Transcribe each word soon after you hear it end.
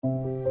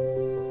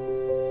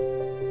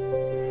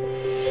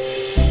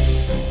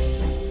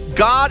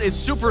God is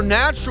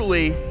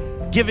supernaturally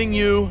giving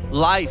you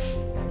life.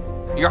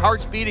 Your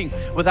heart's beating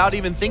without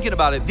even thinking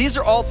about it. These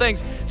are all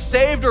things,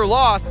 saved or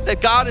lost,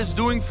 that God is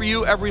doing for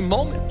you every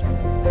moment.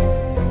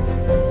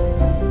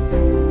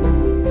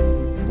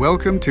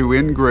 Welcome to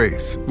In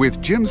Grace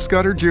with Jim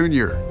Scudder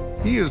Jr.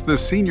 He is the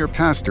senior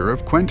pastor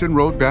of Quentin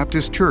Road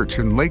Baptist Church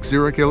in Lake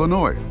Zurich,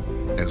 Illinois,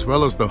 as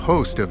well as the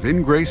host of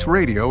In Grace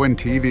Radio and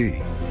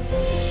TV.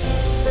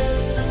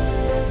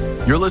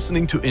 You're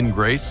listening to In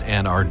Grace,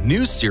 and our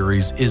new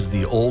series is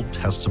The Old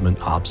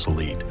Testament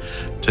Obsolete.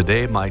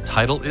 Today, my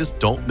title is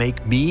Don't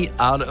Make Me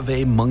Out of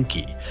a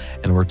Monkey,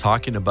 and we're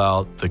talking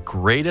about the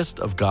greatest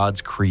of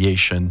God's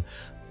creation,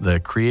 the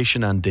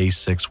creation on day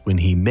 6, when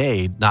he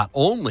made not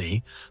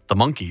only the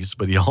monkeys,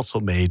 but he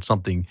also made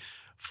something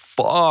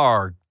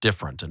far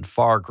different and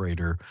far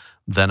greater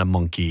than a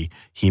monkey.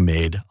 He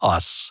made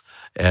us.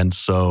 And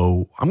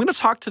so I'm going to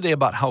talk today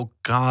about how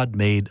God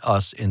made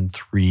us in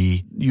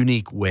 3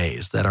 unique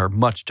ways that are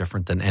much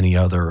different than any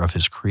other of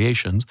his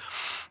creations.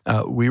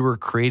 We were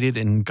created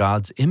in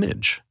God's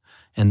image,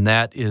 and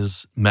that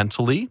is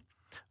mentally,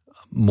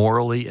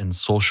 morally, and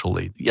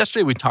socially.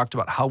 Yesterday, we talked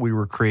about how we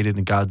were created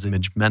in God's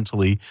image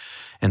mentally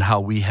and how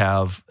we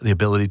have the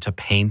ability to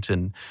paint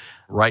and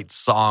write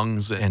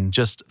songs and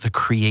just the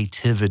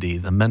creativity,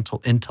 the mental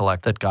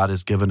intellect that God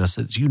has given us.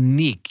 It's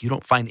unique. You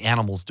don't find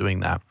animals doing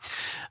that.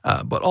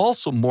 But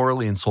also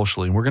morally and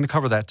socially. And we're going to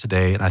cover that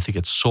today. And I think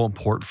it's so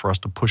important for us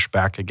to push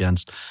back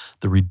against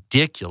the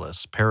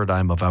ridiculous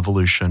paradigm of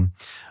evolution.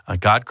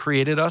 God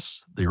created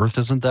us. The earth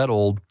isn't that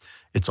old.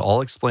 It's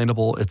all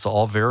explainable. It's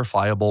all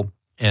verifiable.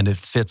 And it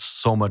fits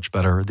so much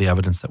better, the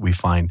evidence that we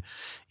find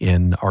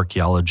in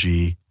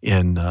archaeology,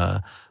 in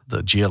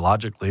the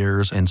geologic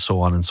layers, and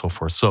so on and so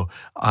forth. So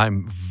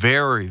I'm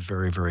very,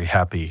 very, very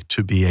happy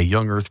to be a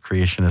young earth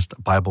creationist,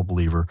 Bible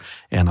believer,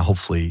 and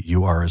hopefully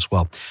you are as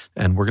well.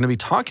 And we're going to be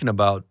talking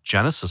about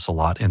Genesis a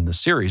lot in the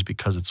series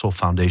because it's so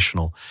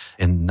foundational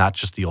in not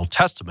just the Old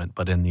Testament,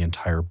 but in the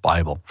entire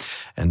Bible.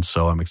 And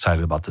so I'm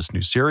excited about this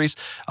new series.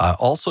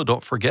 Also,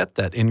 don't forget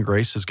that In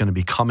Grace is going to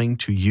be coming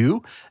to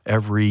you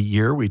every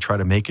year. We try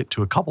to make it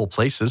to a couple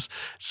places.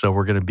 So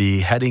we're going to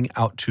be heading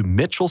out to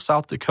Mitchell,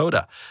 South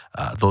Dakota.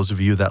 Those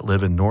of you that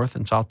live in North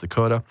and South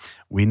Dakota,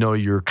 we know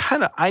you're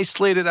kind of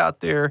isolated out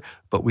there,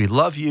 but we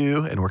love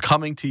you and we're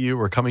coming to you.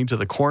 We're coming to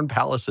the Corn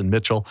Palace in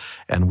Mitchell,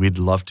 and we'd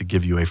love to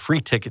give you a free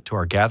ticket to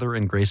our Gather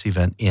in Grace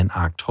event in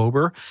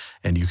October.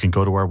 And you can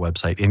go to our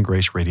website,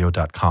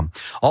 ingraceradio.com.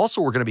 Also,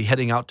 we're going to be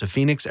heading out to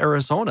Phoenix,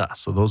 Arizona.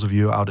 So those of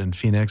you out in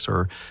Phoenix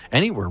or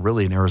anywhere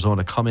really in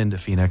Arizona, come into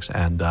Phoenix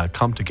and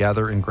come to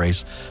Gather in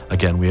Grace.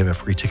 Again, we have a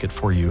free ticket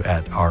for you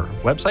at our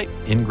website,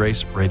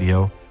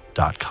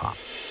 ingraceradio.com.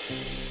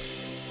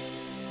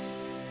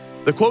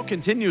 The quote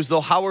continues, though,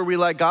 how are we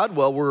like God?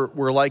 Well,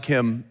 we're like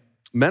him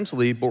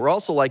mentally, but we're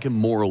also like him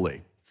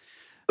morally.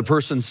 The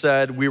person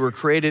said, we were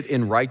created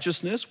in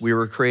righteousness. We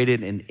were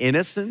created in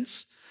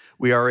innocence.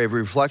 We are a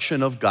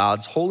reflection of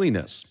God's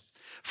holiness.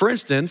 For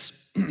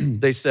instance,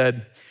 they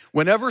said,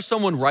 whenever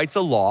someone writes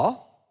a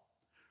law,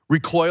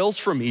 recoils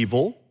from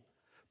evil,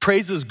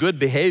 praises good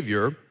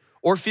behavior,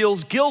 or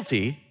feels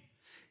guilty,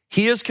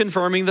 he is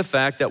confirming the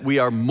fact that we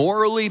are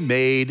morally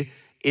made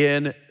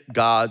in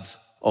God's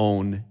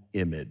own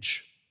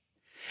image.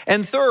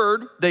 And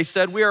third, they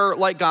said we are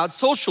like God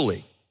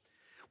socially.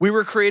 We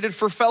were created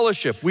for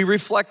fellowship. We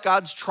reflect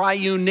God's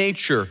triune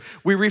nature.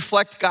 We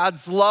reflect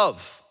God's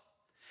love.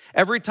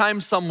 Every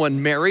time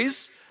someone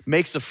marries,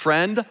 makes a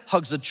friend,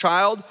 hugs a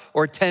child,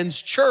 or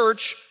attends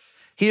church,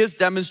 he is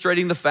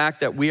demonstrating the fact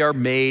that we are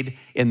made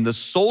in the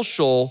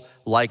social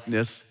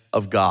likeness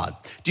of God.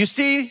 Do you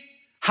see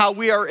how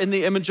we are in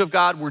the image of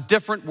God? We're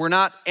different. We're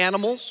not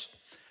animals.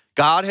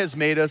 God has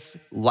made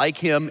us like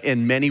him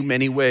in many,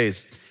 many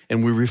ways,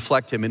 and we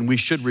reflect him, and we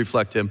should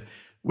reflect him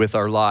with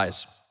our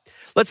lives.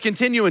 Let's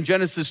continue in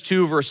Genesis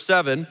 2, verse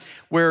 7,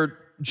 where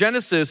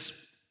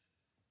Genesis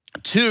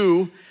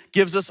 2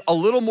 gives us a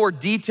little more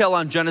detail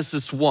on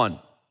Genesis 1,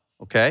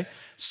 okay?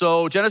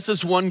 So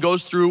Genesis 1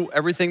 goes through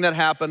everything that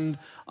happened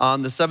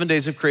on the 7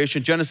 days of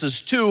creation.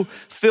 Genesis 2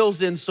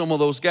 fills in some of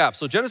those gaps.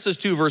 So Genesis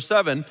 2, verse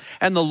 7,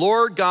 and the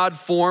Lord God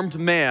formed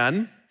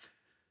man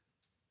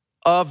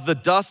of the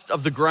dust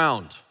of the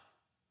ground.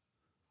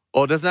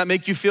 Oh, doesn't that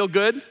make you feel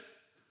good?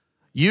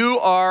 You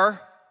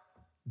are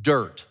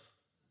dirt.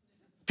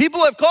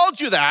 People have called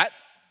you that,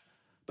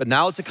 but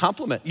now it's a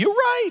compliment. You're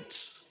right.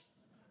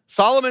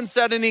 Solomon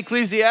said in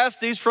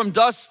Ecclesiastes, from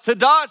dust to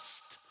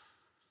dust.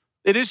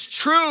 It is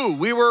true.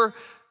 We were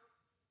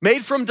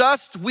made from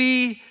dust.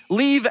 We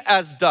leave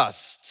as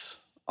dust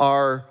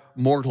our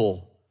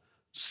mortal,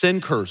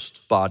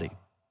 sin-cursed body.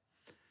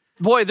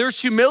 Boy, there's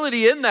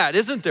humility in that,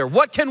 isn't there?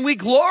 What can we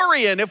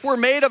glory in if we're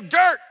made of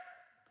dirt?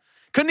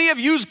 Couldn't he have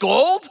used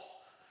gold?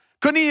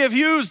 Couldn't he have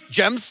used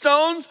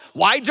gemstones?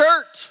 Why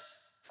dirt?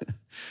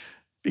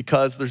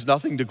 Because there's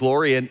nothing to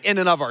glory in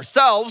and of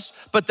ourselves.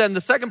 But then the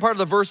second part of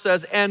the verse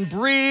says, and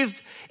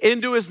breathed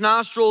into his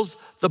nostrils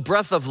the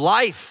breath of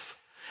life,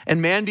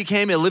 and man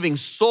became a living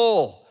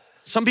soul.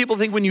 Some people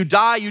think when you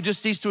die, you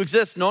just cease to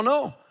exist.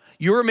 No.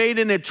 You were made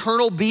an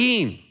eternal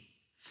being.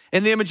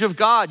 in the image of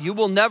God. You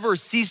will never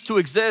cease to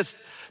exist.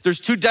 There's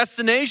two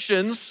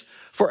destinations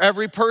for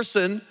every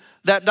person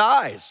that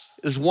dies.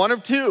 There's one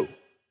of two.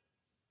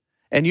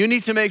 And you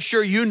need to make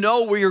sure you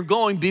know where you're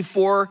going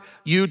before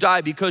you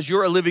die because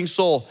you're a living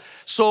soul.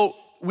 So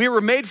we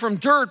were made from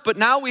dirt, but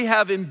now we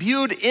have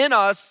imbued in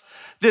us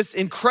this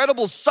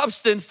incredible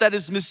substance that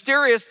is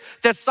mysterious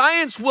that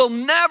science will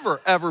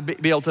never, ever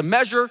be able to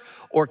measure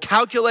or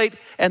calculate,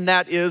 and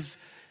that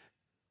is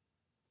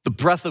the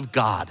breath of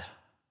God.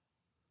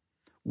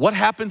 What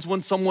happens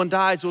when someone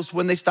dies was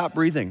when they stop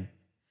breathing.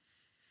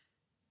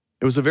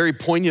 It was a very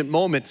poignant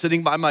moment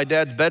sitting by my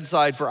dad's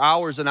bedside for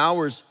hours and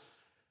hours.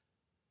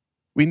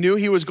 We knew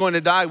he was going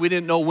to die. We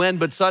didn't know when,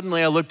 but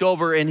suddenly I looked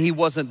over and he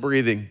wasn't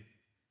breathing.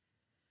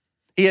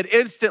 He had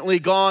instantly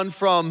gone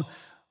from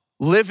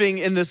living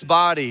in this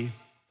body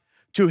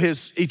to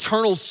his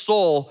eternal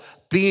soul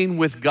being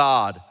with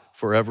God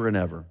forever and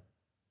ever.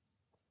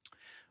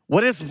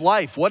 What is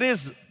life? What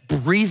is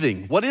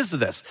breathing? What is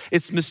this?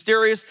 It's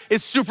mysterious.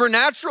 It's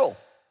supernatural.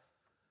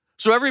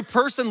 So every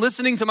person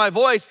listening to my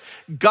voice,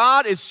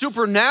 God is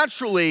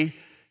supernaturally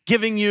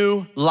giving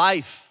you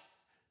life,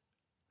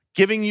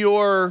 giving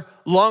your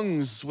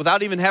lungs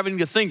without even having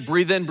to think.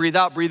 Breathe in, breathe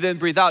out, breathe in,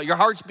 breathe out. Your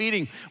heart's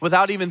beating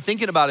without even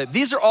thinking about it.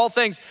 These are all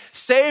things,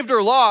 saved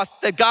or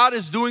lost, that God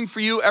is doing for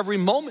you every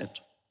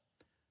moment.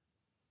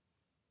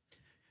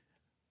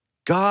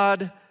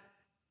 God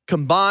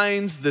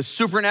combines this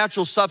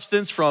supernatural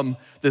substance from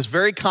this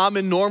very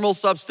common normal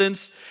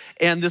substance,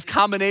 and this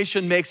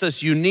combination makes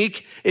us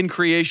unique in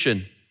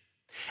creation.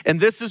 And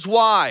this is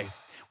why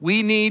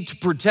we need to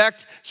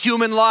protect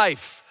human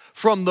life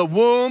from the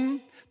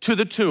womb to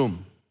the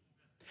tomb.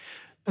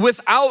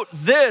 Without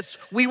this,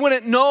 we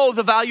wouldn't know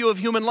the value of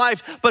human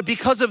life, but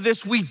because of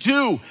this, we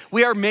do.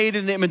 We are made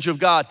in the image of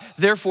God.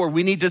 Therefore,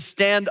 we need to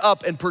stand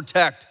up and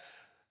protect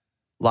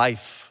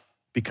life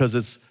because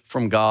it's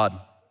from God.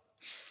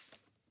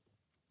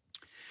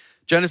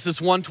 Genesis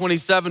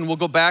 1:27, we'll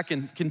go back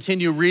and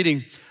continue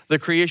reading the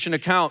creation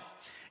account.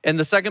 And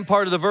the second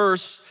part of the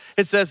verse,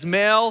 it says,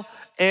 male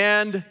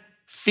and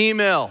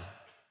female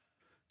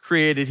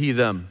created he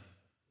them.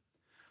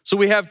 So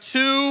we have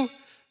two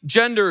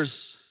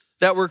genders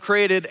that were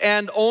created,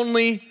 and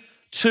only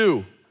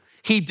two.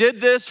 He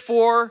did this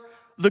for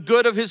the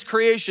good of his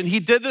creation. He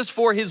did this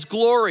for his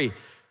glory.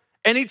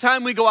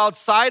 Anytime we go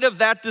outside of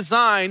that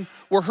design,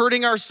 we're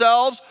hurting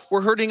ourselves,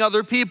 we're hurting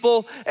other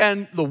people,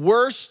 and the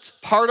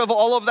worst part of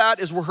all of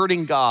that is we're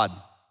hurting God.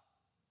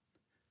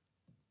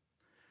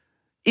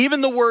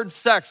 Even the word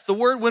sex,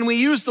 when we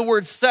use the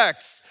word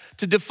sex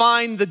to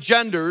define the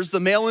genders, the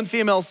male and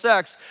female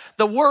sex,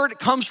 the word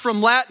comes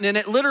from Latin and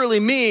it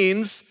literally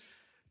means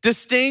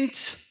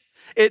distinct.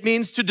 It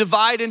means to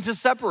divide and to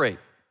separate.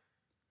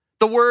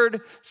 The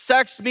word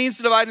sex means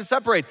to divide and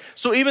separate.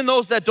 So even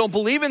those that don't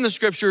believe in the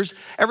scriptures,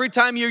 every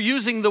time you're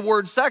using the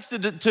word sex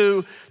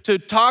to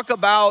talk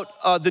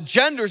about the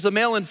genders, the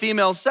male and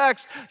female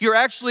sex, you're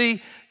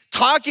actually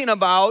talking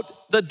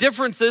about the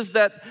differences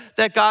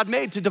that God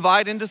made to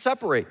divide and to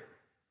separate.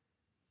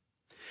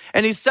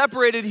 And he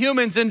separated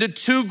humans into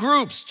two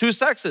groups, two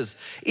sexes.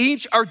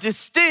 Each are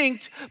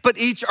distinct, but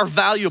each are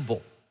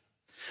valuable.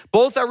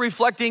 Both are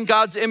reflecting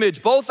God's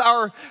image. Both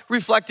are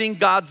reflecting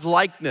God's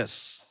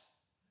likeness.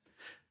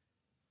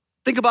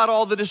 Think about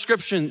all the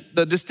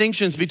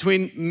distinctions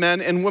between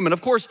men and women.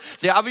 Of course,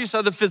 the obvious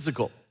are the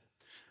physical.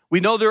 We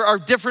know there are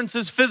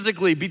differences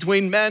physically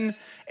between men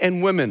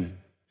and women.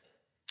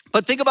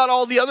 But think about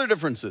all the other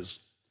differences.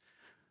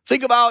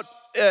 Think about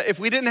if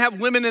we didn't have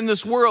women in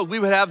this world, we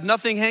would have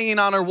nothing hanging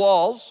on our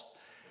walls.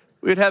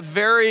 We'd have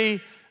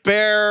very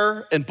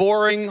bare and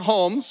boring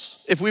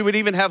homes, if we would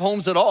even have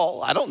homes at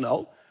all. I don't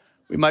know.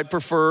 We might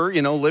prefer,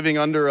 living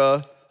under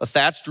a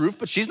thatched roof,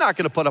 but she's not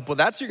gonna put up with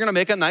that, so you're gonna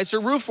make a nicer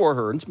roof for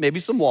her, and maybe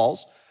some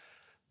walls,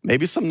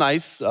 maybe some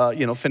nice,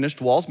 finished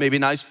walls, maybe a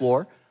nice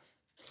floor.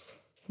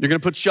 You're gonna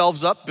put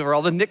shelves up for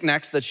all the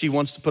knickknacks that she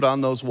wants to put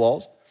on those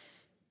walls.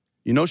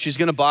 She's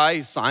gonna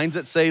buy signs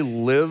that say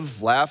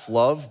live, laugh,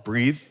 love,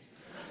 breathe.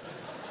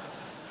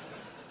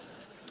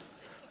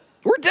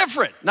 We're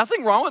different,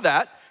 nothing wrong with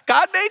that.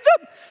 God made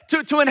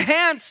them to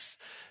enhance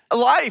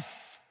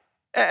life.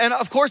 And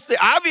of course, the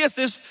obvious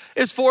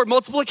is for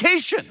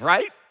multiplication,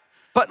 right?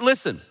 But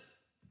listen,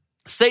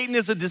 Satan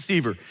is a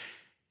deceiver.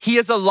 He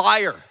is a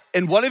liar.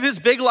 And one of his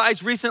big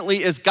lies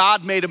recently is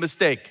God made a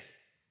mistake.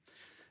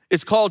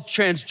 It's called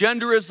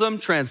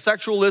transgenderism,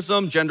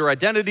 transsexualism, gender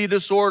identity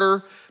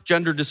disorder,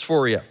 gender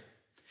dysphoria.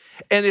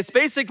 And it's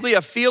basically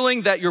a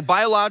feeling that your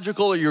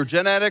biological or your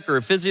genetic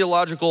or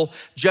physiological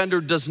gender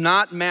does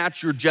not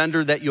match your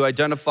gender that you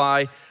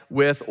identify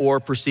with or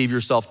perceive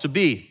yourself to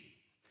be.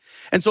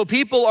 And so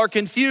people are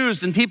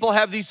confused and people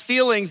have these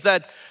feelings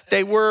that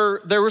there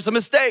was a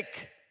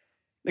mistake,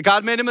 that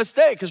God made a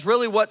mistake is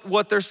really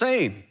what they're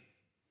saying.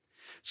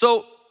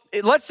 So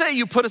let's say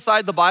you put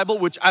aside the Bible,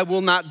 which I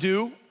will not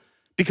do,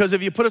 because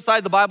if you put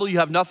aside the Bible, you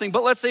have nothing.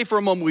 But let's say for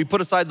a moment we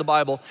put aside the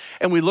Bible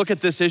and we look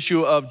at this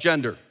issue of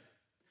gender.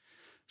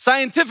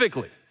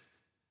 Scientifically,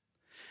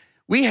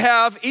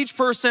 Each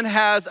person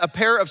has a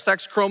pair of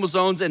sex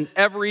chromosomes in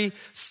every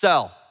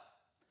cell.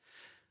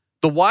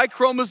 The Y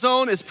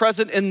chromosome is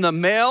present in the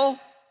male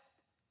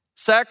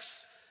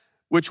sex,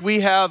 which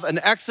we have an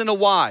X and a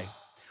Y.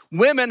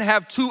 Women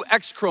have two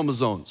X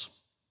chromosomes.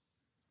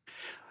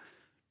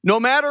 No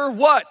matter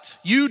what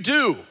you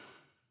do,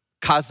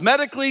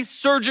 cosmetically,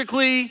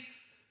 surgically,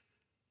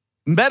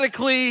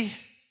 medically,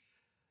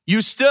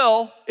 you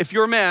still, if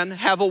you're a man,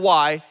 have a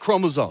Y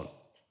chromosome.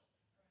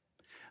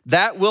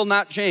 That will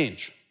not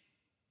change.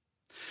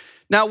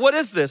 Now, what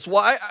is this?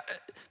 Well,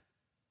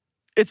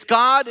 it's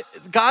God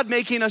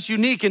making us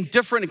unique and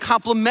different and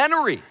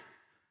complementary,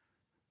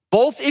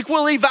 both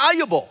equally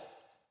valuable,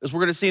 as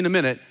we're going to see in a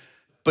minute,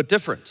 but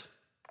different.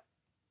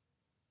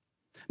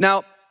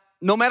 Now,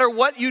 no matter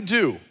what you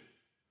do,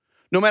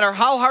 no matter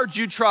how hard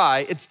you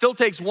try, it still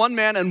takes one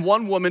man and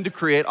one woman to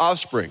create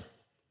offspring.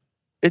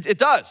 It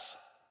does.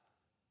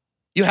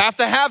 You have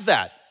to have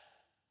that,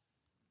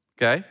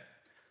 okay?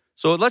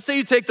 So let's say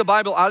you take the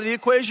Bible out of the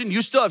equation,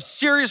 you still have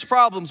serious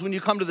problems when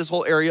you come to this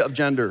whole area of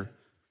gender.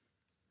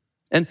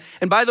 And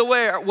by the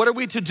way, what are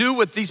we to do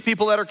with these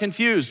people that are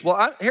confused?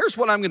 Well, here's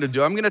what I'm gonna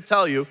do. I'm gonna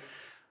tell you,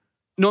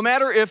 no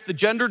matter if the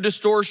gender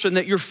distortion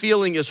that you're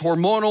feeling is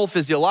hormonal,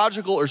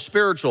 physiological, or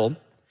spiritual,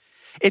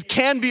 it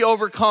can be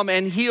overcome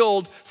and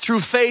healed through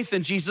faith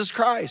in Jesus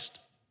Christ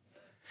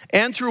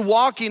and through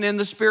walking in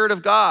the Spirit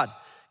of God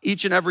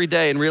each and every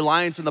day and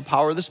reliance in the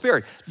power of the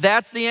Spirit.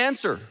 That's the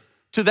answer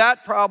to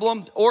that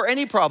problem or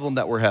any problem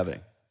that we're having,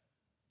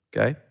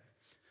 okay?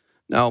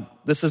 Now,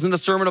 this isn't a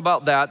sermon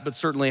about that, but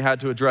certainly had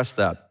to address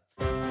that.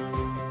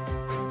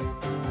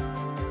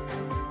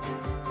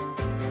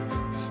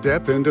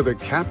 Step into the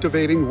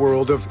captivating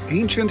world of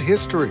ancient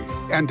history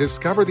and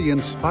discover the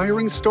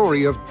inspiring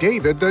story of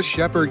David the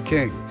Shepherd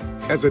King.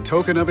 As a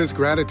token of his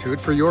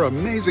gratitude for your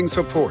amazing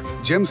support,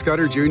 Jim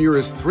Scudder Jr.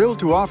 is thrilled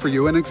to offer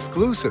you an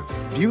exclusive,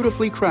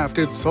 beautifully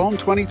crafted Psalm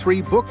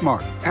 23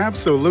 bookmark,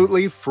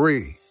 absolutely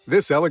free.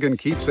 This elegant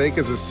keepsake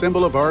is a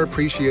symbol of our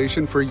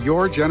appreciation for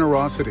your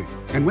generosity.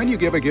 And when you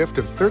give a gift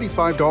of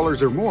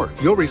 $35 or more,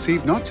 you'll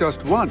receive not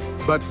just one,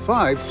 but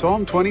 5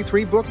 Psalm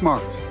 23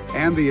 bookmarks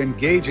and the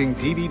engaging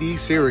DVD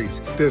series,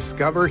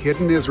 Discover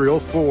Hidden Israel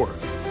 4,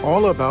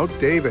 all about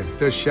David,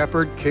 the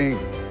Shepherd King.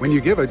 When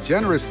you give a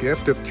generous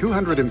gift of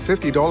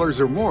 $250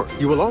 or more,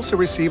 you will also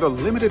receive a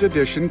limited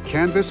edition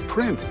canvas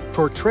print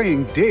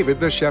portraying David,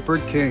 the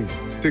Shepherd King.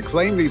 To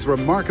claim these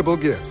remarkable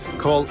gifts,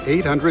 call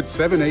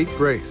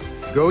 800-78-GRACE.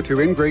 Go to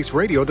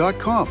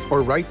ingraceradio.com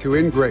or write to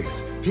In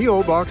Grace,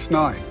 P.O. Box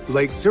 9,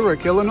 Lake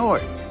Zurich,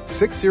 Illinois,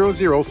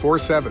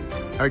 60047.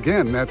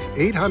 Again, that's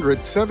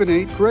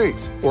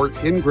 800-78-GRACE or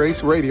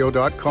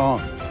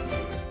ingraceradio.com.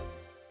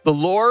 The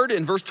Lord,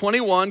 in verse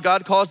 21,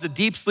 God caused a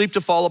deep sleep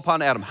to fall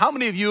upon Adam. How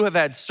many of you have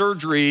had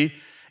surgery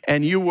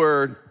and you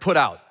were put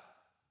out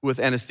with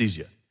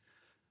anesthesia?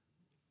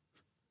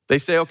 They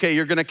say, okay,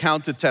 you're gonna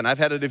count to 10. I've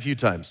had it a few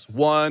times.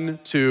 1,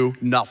 2,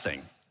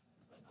 nothing.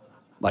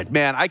 Like,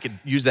 man, I could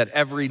use that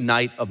every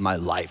night of my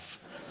life.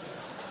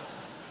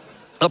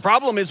 The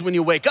problem is when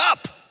you wake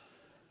up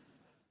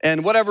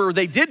and whatever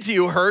they did to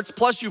you hurts,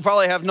 plus you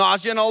probably have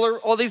nausea and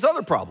all these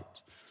other problems.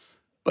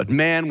 But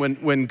man,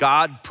 when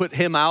God put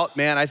him out,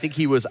 man, I think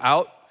he was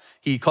out.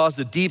 He caused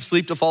a deep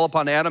sleep to fall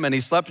upon Adam, and he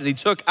slept, and he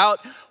took out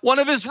one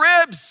of his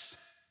ribs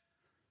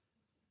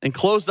and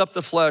closed up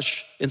the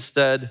flesh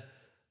instead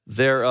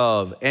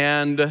thereof.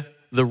 And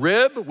the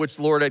rib, which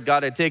the Lord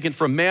God had taken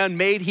from man,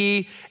 made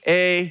he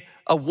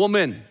a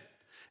woman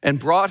and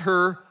brought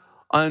her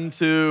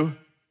unto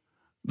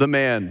the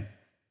man.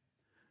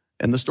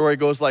 And the story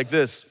goes like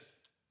this.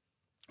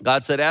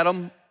 God said,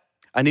 Adam,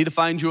 I need to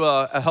find you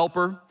a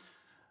helper.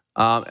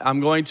 I'm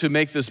going to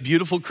make this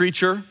beautiful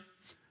creature,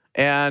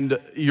 and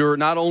you're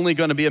not only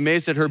going to be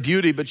amazed at her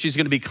beauty, but she's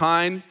going to be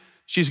kind.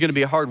 She's going to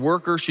be a hard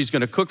worker. She's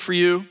going to cook for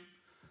you.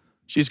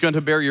 She's going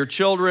to bear your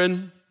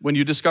children. When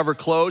you discover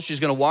clothes, she's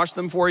going to wash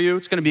them for you.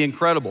 It's going to be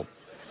incredible.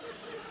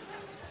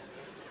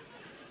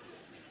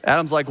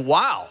 Adam's like,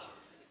 wow.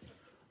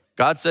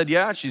 God said,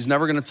 yeah, she's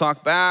never going to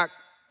talk back.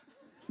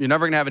 You're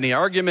never going to have any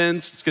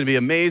arguments. It's going to be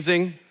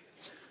amazing.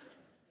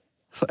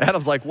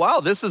 Adam's like, wow,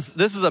 this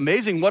is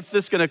amazing. What's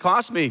this going to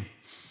cost me?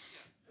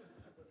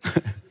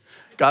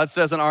 God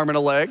says an arm and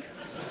a leg.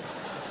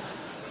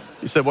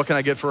 He said, what can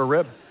I get for a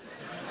rib?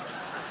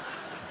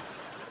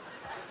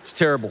 It's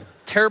terrible,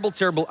 terrible,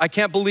 terrible. I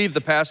can't believe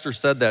the pastor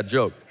said that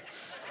joke.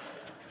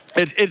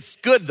 It's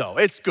good though,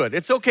 it's good.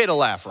 It's okay to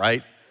laugh,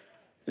 right?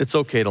 It's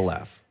okay to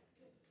laugh.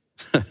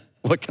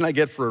 What can I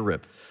get for a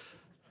rib?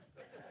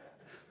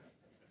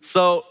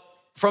 So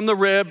from the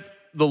rib,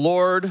 the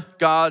Lord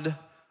God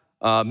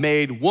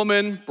made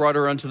woman, brought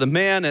her unto the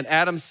man, and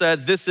Adam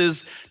said, this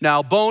is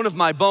now bone of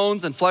my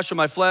bones and flesh of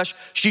my flesh.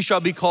 She shall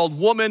be called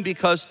woman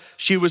because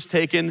she was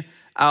taken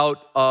out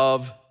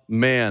of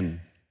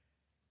man.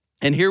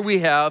 And here we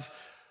have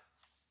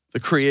the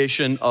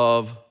creation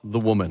of the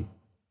woman.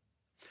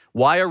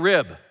 Why a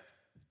rib?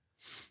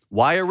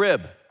 Why a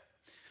rib?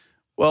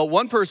 Well,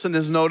 one person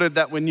has noted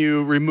that when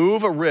you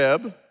remove a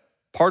rib,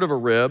 part of a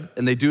rib,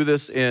 and they do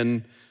this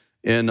in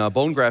in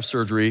bone graft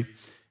surgery,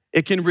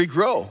 it can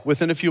regrow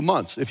within a few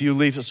months if you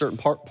leave a certain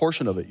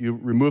portion of it. You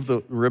remove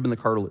the rib and the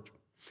cartilage.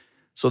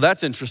 So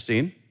that's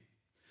interesting.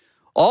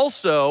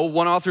 Also,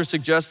 one author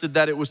suggested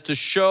that it was to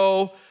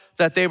show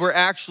that they were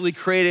actually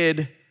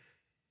created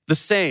the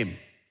same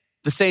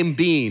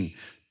being,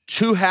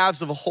 two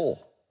halves of a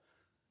whole.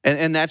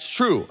 And that's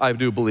true, I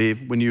do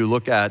believe, when you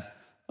look at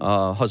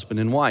husband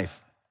and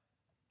wife.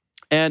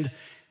 And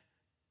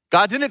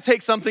God didn't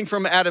take something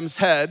from Adam's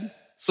head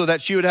so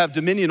that she would have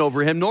dominion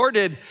over him, nor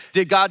did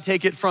God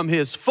take it from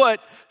his foot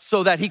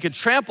so that he could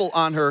trample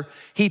on her.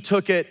 He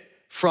took it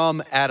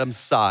from Adam's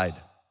side.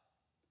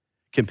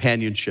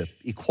 Companionship,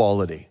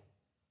 equality.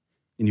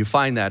 And you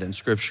find that in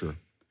Scripture.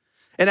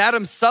 And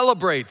Adam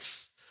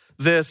celebrates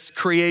this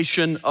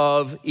creation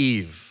of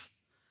Eve.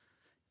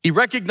 He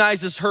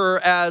recognizes her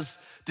as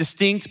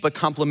distinct but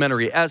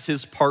complementary, as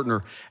his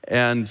partner.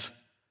 And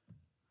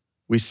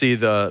we see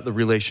the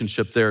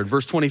relationship there. In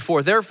verse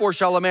 24, therefore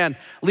shall a man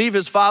leave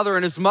his father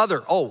and his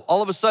mother. Oh,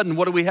 all of a sudden,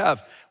 what do we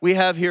have? We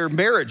have here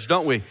marriage,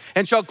 don't we?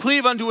 And shall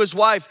cleave unto his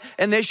wife,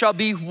 and they shall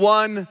be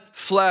one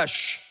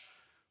flesh.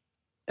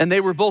 And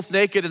they were both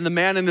naked, and the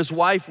man and his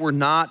wife were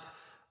not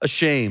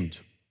ashamed.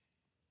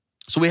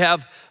 So we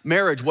have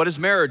marriage. What is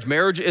marriage?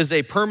 Marriage is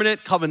a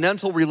permanent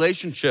covenantal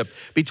relationship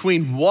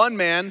between one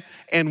man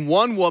and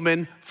one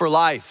woman for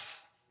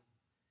life.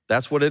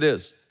 That's what it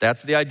is.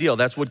 That's the ideal.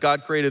 That's what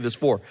God created us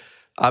for.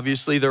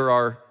 Obviously, there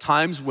are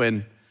times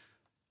when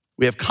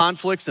we have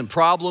conflicts and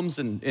problems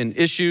and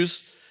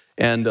issues,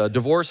 and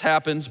divorce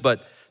happens,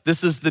 but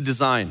this is the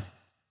design.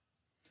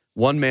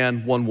 One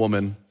man, one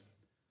woman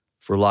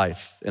for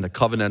life in a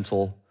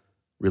covenantal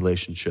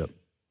relationship.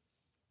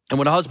 And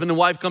when a husband and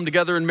wife come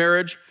together in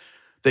marriage,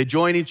 they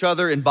join each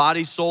other in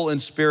body, soul,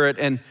 and spirit.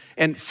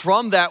 And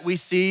from that, we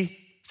see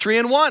 3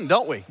 in 1,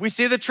 don't we? We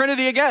see the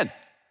Trinity again.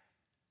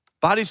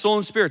 Body, soul,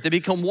 and spirit, they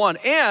become one.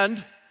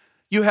 And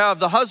you have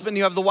the husband,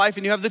 you have the wife,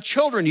 and you have the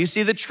children. You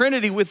see the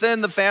Trinity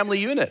within the family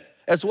unit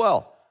as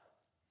well.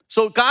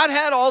 So God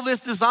had all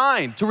this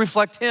designed to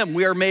reflect him.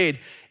 We are made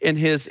in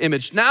his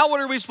image. Now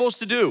what are we supposed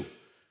to do?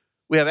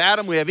 We have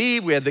Adam, we have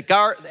Eve, we have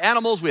the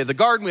animals, we have the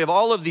garden, we have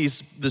all of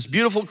this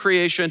beautiful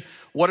creation.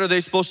 What are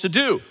they supposed to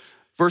do?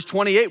 Verse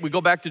 28, we go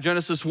back to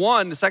Genesis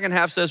 1, the second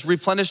half says,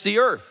 replenish the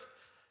earth.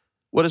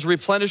 What does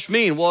replenish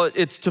mean? Well,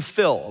 it's to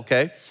fill,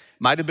 okay?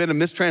 Might have been a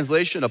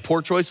mistranslation, a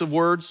poor choice of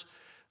words.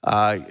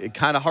 It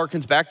kind of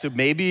harkens back to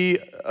maybe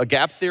a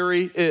gap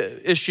theory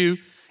issue.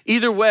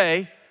 Either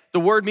way, the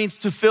word means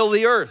to fill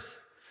the earth,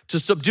 to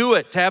subdue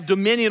it, to have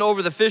dominion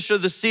over the fish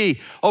of the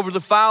sea, over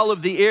the fowl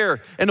of the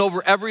air, and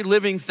over every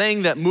living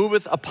thing that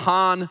moveth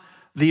upon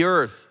the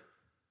earth.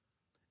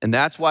 And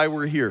that's why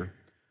we're here,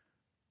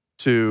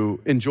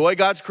 to enjoy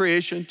God's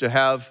creation, to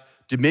have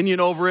dominion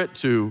over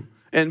it,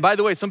 and by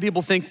the way, some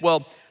people think,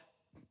 well,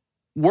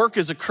 work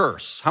is a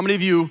curse. How many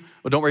of you,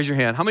 well, don't raise your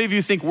hand, how many of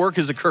you think work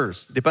is a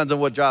curse? It depends on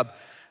what job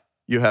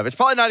you have. It's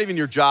probably not even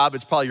your job,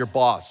 it's probably your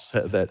boss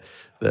that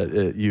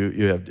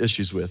you have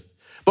issues with.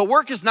 But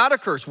work is not a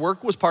curse.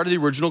 Work was part of the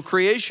original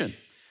creation.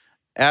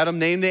 Adam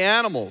named the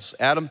animals.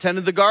 Adam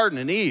tended the garden,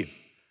 and Eve.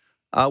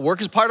 Work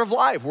is part of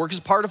life. Work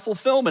is part of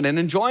fulfillment and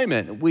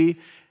enjoyment. We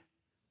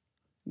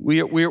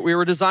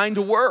were designed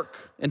to work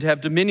and to have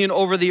dominion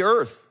over the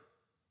earth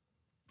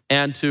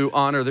and to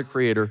honor the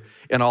Creator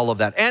in all of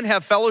that and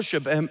have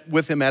fellowship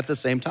with him at the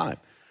same time.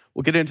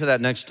 We'll get into that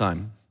next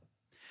time.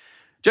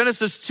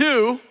 Genesis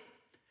 2,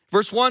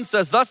 verse 1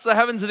 says, thus the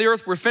heavens and the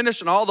earth were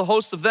finished and all the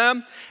hosts of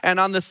them. And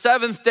on the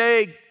seventh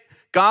day,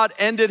 God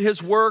ended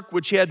his work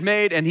which he had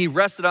made and he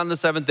rested on the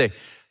seventh day.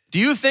 Do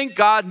you think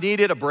God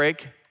needed a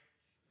break?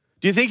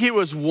 Do you think he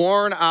was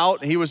worn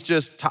out? He was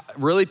just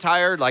really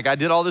tired? Like, I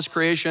did all this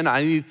creation.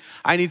 I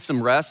need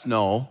some rest?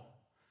 No,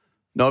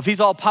 if he's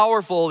all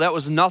powerful, that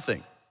was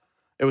nothing.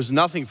 It was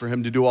nothing for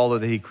him to do all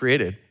that he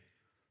created.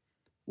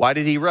 Why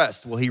did he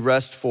rest? Well, he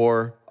rested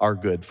for our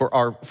good, for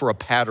a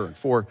pattern,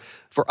 for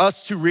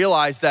us to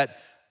realize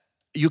that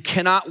you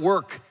cannot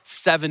work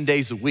 7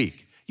 days a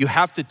week. You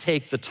have to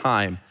take the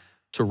time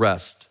to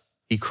rest.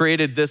 He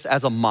created this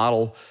as a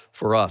model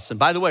for us. And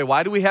by the way,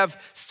 why do we have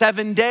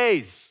 7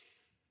 days?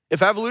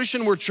 If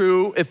evolution were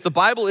true, if the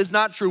Bible is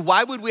not true,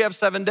 why would we have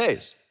 7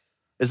 days?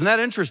 Isn't that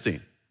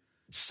interesting?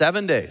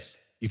 7 days.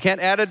 You can't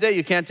add a day,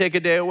 you can't take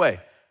a day away.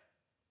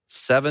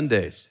 7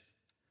 days.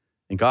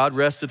 And God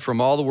rested from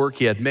all the work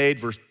he had made.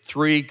 Verse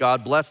 3,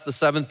 God blessed the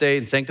seventh day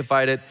and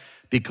sanctified it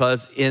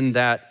because in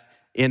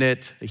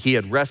it he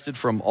had rested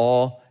from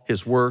all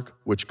his work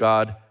which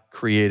God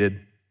created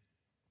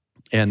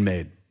and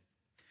made.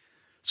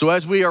 So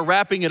as we are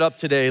wrapping it up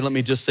today, let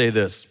me just say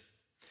this.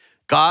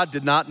 God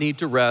did not need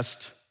to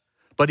rest,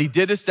 but he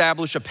did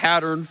establish a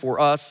pattern for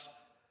us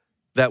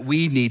that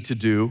we need to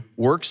do.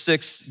 Work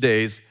 6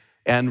 days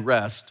and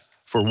rest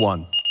for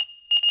 1.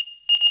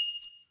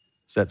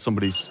 Is that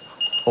somebody's,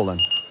 hold on.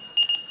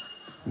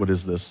 What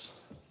is this?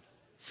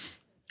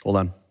 Hold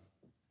on.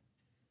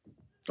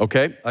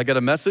 Okay, I got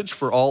a message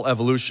for all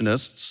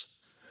evolutionists.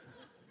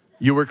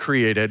 You were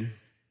created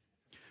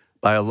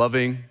by a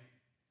loving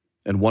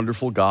and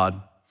wonderful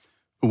God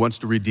who wants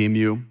to redeem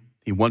you.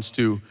 He wants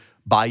to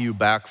buy you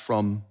back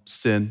from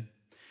sin.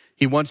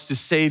 He wants to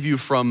save you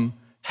from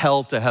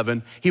hell to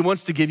heaven. He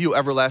wants to give you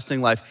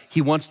everlasting life.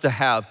 He wants to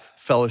have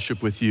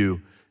fellowship with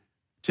you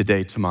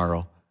today,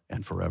 tomorrow,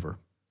 and forever.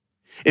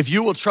 If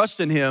you will trust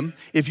in him,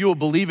 if you will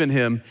believe in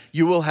him,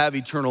 you will have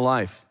eternal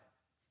life.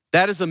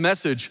 That is a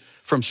message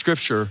from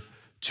Scripture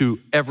to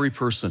every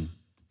person.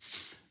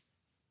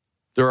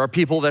 There are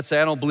people that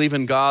say, I don't believe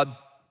in God,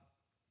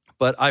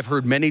 but I've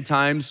heard many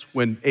times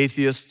when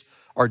atheists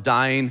are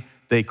dying,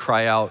 they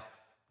cry out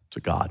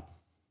to God,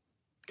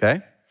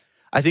 okay?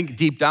 I think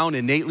deep down,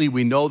 innately,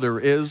 we know there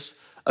is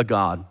a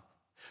God,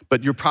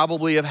 but you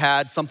probably have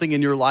had something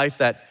in your life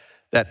that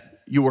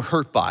you were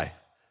hurt by,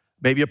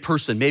 maybe a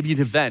person, maybe an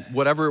event,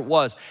 whatever it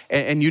was,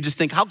 and you just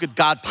think, how could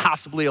God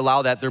possibly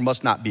allow that? There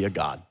must not be a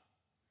God.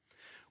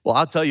 Well,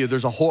 I'll tell you,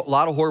 there's a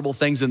lot of horrible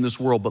things in this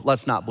world, but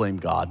let's not blame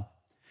God.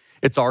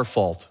 It's our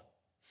fault.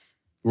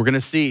 We're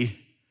gonna see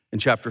in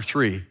chapter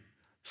 3,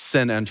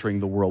 sin entering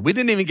the world. We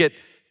didn't even get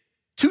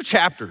 2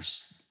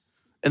 chapters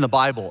in the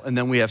Bible, and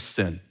then we have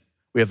sin.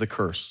 We have the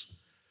curse.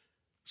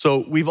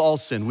 So we've all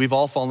sinned. We've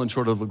all fallen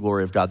short of the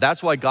glory of God.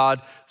 That's why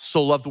God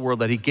so loved the world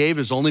that he gave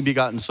his only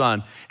begotten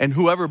son. And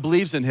whoever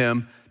believes in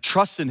him,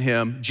 trusts in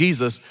him,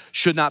 Jesus,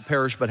 should not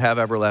perish but have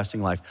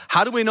everlasting life.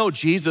 How do we know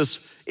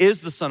Jesus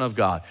is the Son of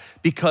God?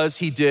 Because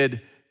he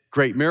did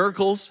great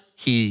miracles.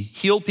 He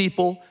healed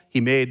people. He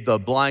made the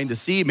blind to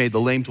see, made the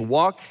lame to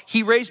walk.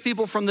 He raised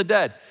people from the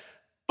dead.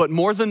 But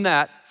more than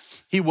that,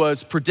 he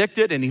was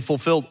predicted and he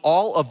fulfilled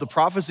all of the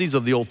prophecies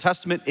of the Old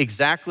Testament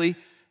exactly,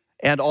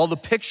 and all the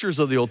pictures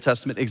of the Old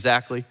Testament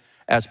exactly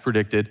as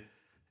predicted.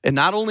 And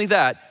not only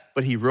that,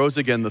 but he rose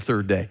again the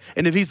 3rd day.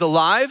 And if he's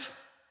alive,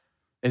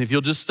 and if you'll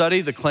just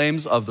study the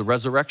claims of the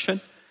resurrection,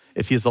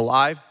 if he's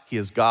alive, he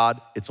is God,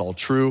 it's all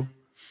true.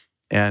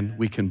 And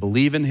we can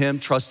believe in him,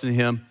 trust in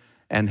him,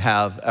 and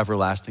have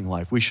everlasting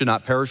life. We should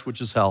not perish,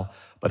 which is hell,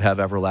 but have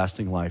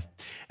everlasting life.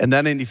 And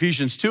then in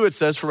Ephesians 2, it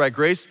says, for by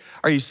grace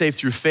are you saved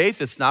through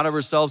faith. It's not of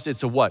ourselves,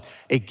 it's a what?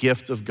 A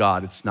gift of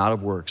God. It's not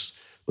of works.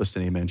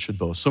 Listen, amen, should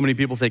boast. So many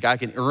people think I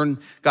can earn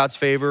God's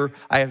favor.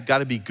 I have got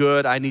to be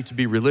good. I need to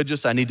be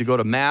religious. I need to go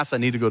to mass. I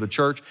need to go to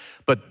church.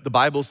 But the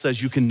Bible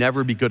says you can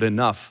never be good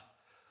enough.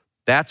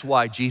 That's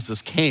why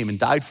Jesus came and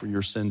died for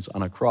your sins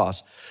on a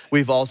cross.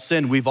 We've all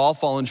sinned. We've all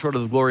fallen short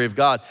of the glory of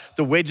God.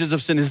 The wages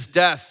of sin is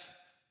death.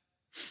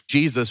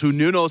 Jesus, who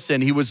knew no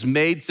sin, he was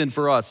made sin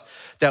for us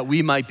that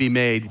we might be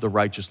made the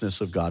righteousness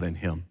of God in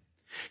him.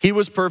 He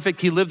was perfect.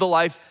 He lived the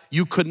life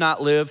you could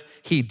not live.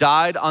 He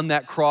died on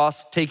that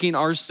cross, taking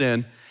our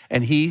sin.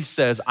 And he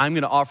says, I'm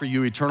going to offer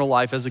you eternal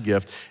life as a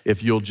gift.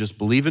 If you'll just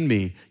believe in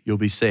me, you'll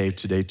be saved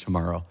today,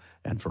 tomorrow,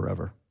 and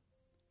forever.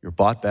 You're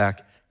bought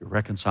back. You're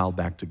reconciled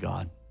back to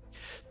God.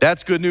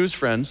 That's good news,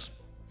 friends.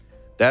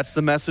 That's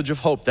the message of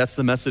hope. That's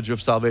the message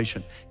of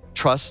salvation.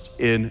 Trust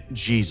in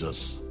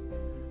Jesus.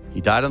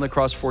 He died on the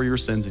cross for your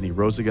sins, and he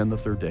rose again the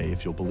 3rd day.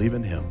 If you'll believe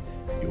in him,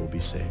 you will be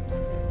saved.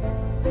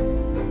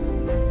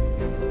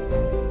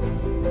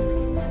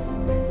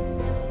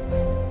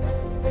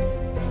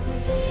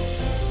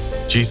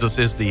 Jesus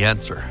is the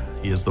answer.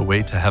 He is the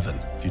way to heaven.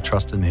 If you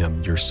trust in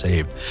him, you're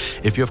saved.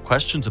 If you have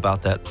questions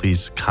about that,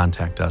 please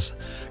contact us.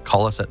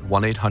 Call us at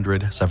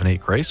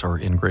 1-800-78-GRACE or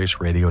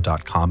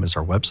ingraceradio.com is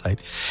our website.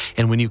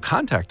 And when you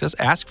contact us,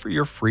 ask for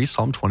your free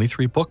Psalm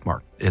 23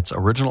 bookmark. It's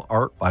original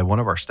art by one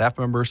of our staff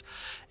members,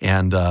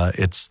 and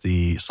it's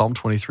the Psalm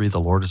 23, The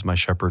Lord is My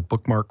Shepherd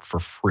bookmark for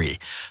free.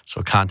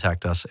 So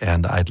contact us,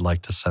 and I'd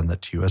like to send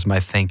that to you as my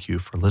thank you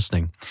for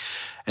listening.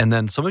 And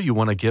then some of you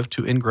want to give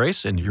to In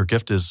Grace, and your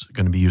gift is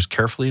going to be used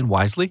carefully and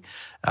wisely.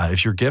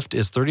 If your gift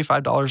is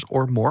 $35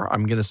 or more,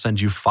 I'm going to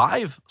send you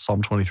 5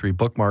 Psalm 23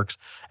 bookmarks,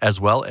 as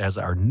well as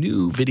our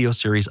new video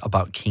series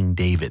about King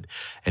David.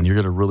 And you're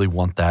going to really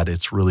want that.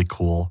 It's really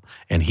cool.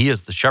 And he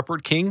is the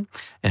shepherd king,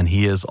 and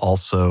he is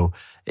also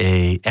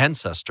an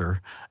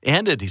ancestor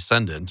and a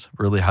descendant,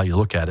 really how you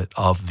look at it,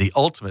 of the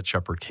ultimate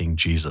shepherd king,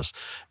 Jesus.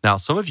 Now,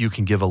 some of you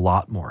can give a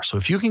lot more. So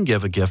if you can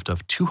give a gift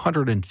of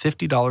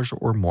 $250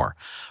 or more,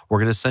 we're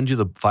going to send you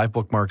the 5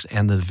 bookmarks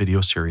and the video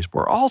series.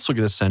 We're also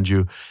going to send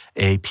you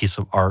a piece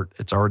of art.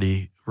 It's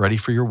already ready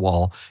for your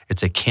wall.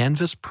 It's a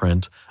canvas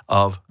print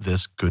of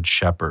this good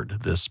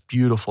shepherd, this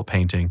beautiful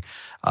painting.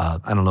 I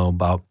don't know,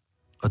 about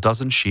a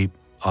dozen sheep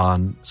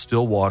on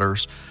still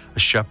waters, a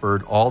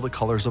shepherd, all the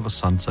colors of a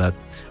sunset.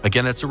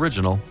 Again, it's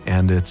original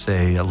and it's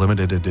a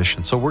limited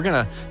edition. So we're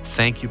going to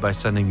thank you by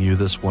sending you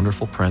this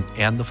wonderful print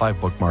and the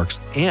 5 bookmarks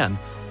and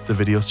the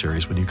video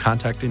series when you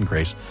contact In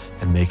Grace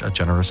and make a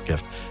generous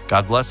gift.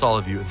 God bless all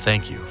of you, and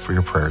thank you for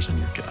your prayers and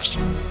your gifts.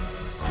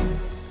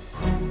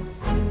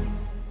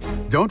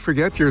 Don't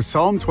forget your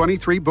Psalm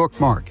 23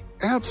 bookmark,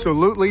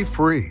 absolutely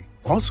free.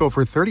 Also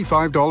for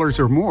 $35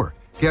 or more,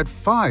 get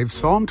 5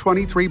 Psalm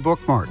 23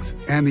 bookmarks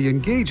and the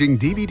engaging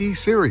DVD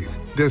series,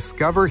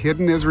 Discover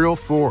Hidden Israel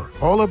 4,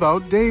 all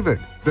about David,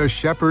 the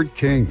Shepherd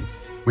King.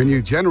 When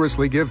you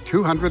generously give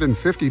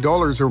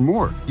 $250 or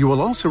more, you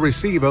will also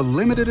receive a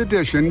limited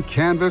edition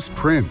canvas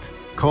print.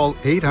 Call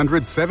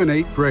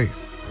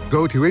 800-78-GRACE.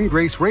 Go to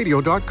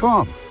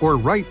ingraceradio.com or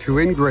write to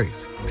In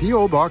Grace,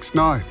 P.O. Box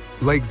 9,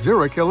 Lake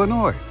Zurich,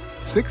 Illinois,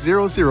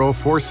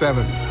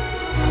 60047.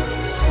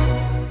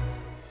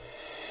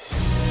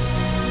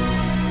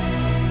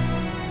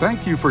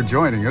 Thank you for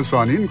joining us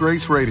on In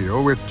Grace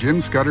Radio with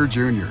Jim Scudder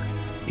Jr.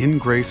 In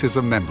Grace is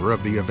a member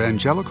of the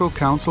Evangelical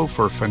Council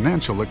for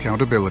Financial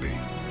Accountability.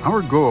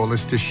 Our goal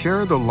is to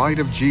share the light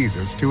of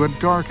Jesus to a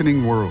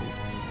darkening world,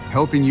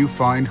 helping you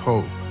find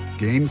hope,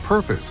 gain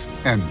purpose,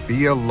 and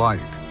be a light.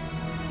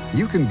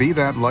 You can be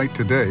that light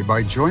today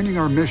by joining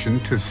our mission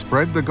to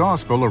spread the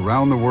gospel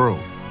around the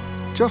world.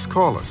 Just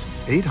call us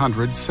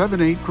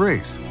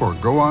 800-78-GRACE or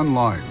go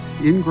online,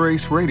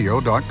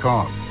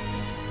 ingraceradio.com.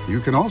 You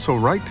can also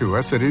write to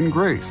us at In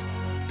Grace,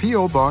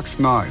 P.O. Box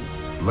 9,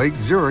 Lake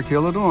Zurich,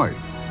 Illinois,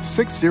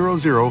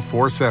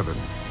 60047.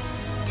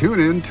 Tune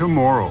in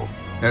tomorrow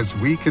as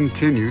we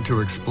continue to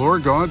explore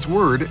God's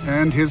Word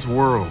and His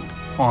world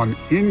on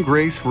In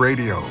Grace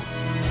Radio.